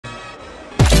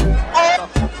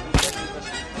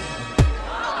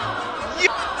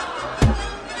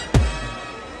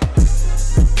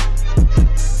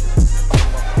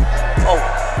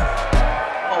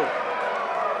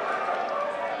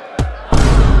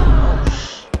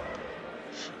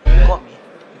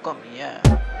got me, yeah.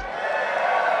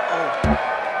 Oh.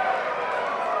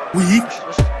 Weak.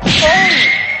 Oh!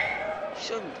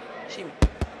 See me.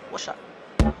 What's that?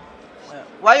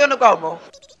 Why are you on the ground, bro?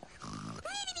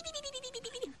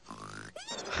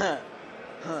 What's this?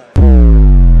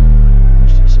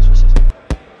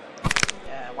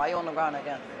 Yeah, why are you on the ground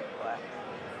again? Boy?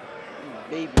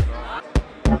 Baby,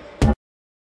 bro.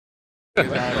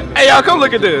 Hey, y'all, come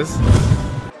look at this.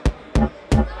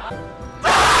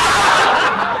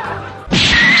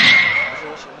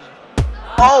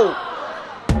 Oh!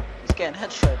 He's getting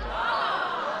head shredded.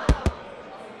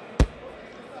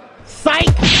 Fight.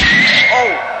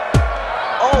 Oh!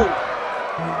 Oh!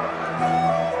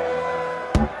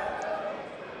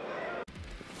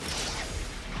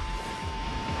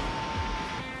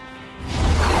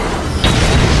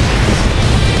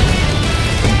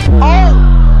 Oh!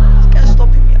 This guy's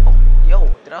stopping me out. Yo,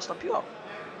 did I stop you out?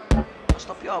 I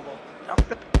stop you out, bro. Did I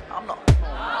flip it? I'm not. No.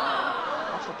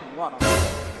 I'm stopping you out now.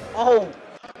 Oh!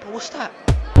 Bro, what's that?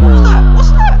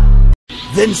 What's that?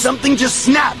 Then something just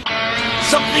snapped.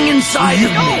 Something inside of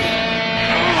me.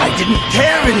 I didn't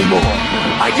care anymore.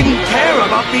 I didn't care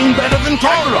about being better than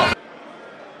Toro.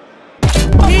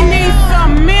 He needs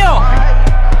some milk.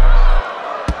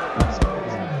 That's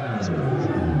crazy.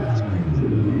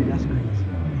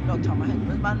 Knocked out my head.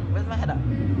 Where's my head at?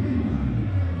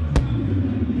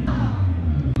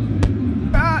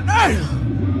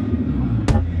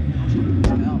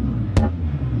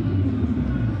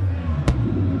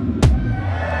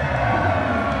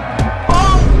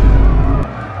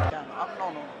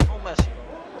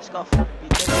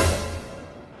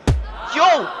 Yo!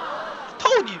 I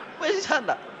told you! Where's his hand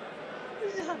at?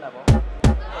 Where's his hand at, bro? Hey, you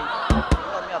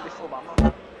got me out before, but I'm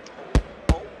not.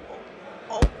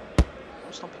 Oh!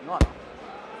 I'm stomping you out now.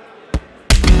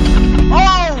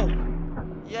 Oh!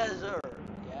 Yes, sir.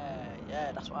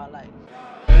 Yeah, that's what I like.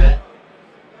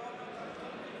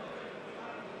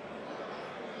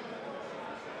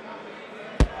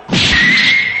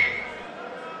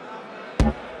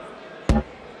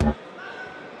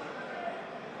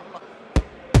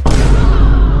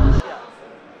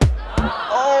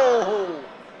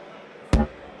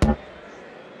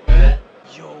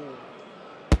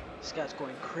 This guy's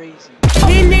going crazy.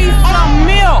 He needs some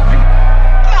milk.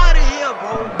 Get out of here,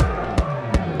 bro.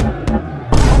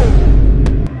 Oh.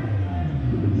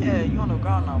 Yeah, you on the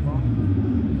ground now, bro.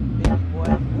 Baby boy.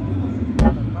 You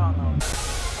on the ground now.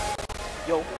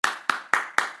 Yo.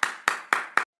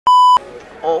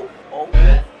 Oh.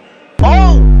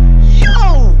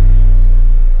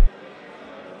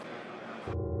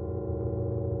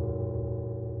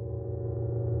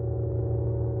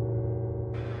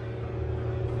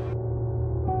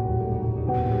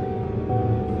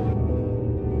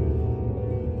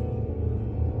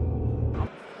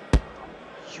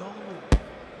 Yo!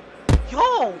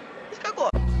 Yo! This guy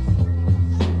got...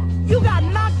 You got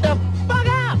knocked the fuck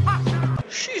out.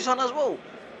 Shoes on as well.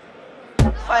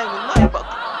 Fighting with mine, but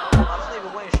I'm not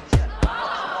even wearing shoes yet.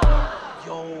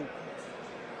 Yo!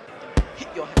 Hit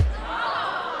your head.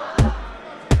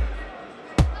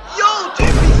 Yo!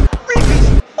 2-piece! 3-piece!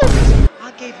 4-piece!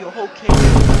 I gave you a whole cake.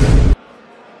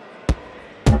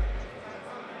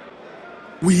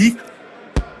 Weak.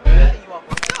 There you are,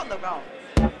 bro. Get on the ground.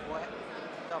 Boy.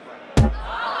 Stop, bro.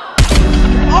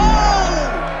 Oh!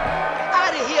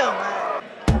 Out of here, man.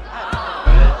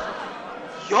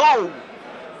 Yo!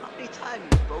 How many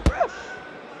times, bro? Ref.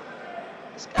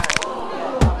 This guy.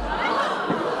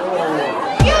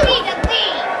 You need to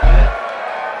leave.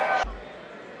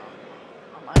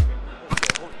 I'm angry.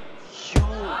 Yo!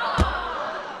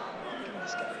 Look at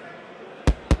this guy.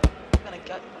 I'm gonna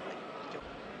get him.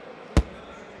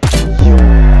 Yo!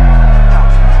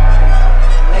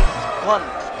 Legs, one.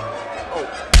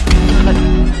 Oh.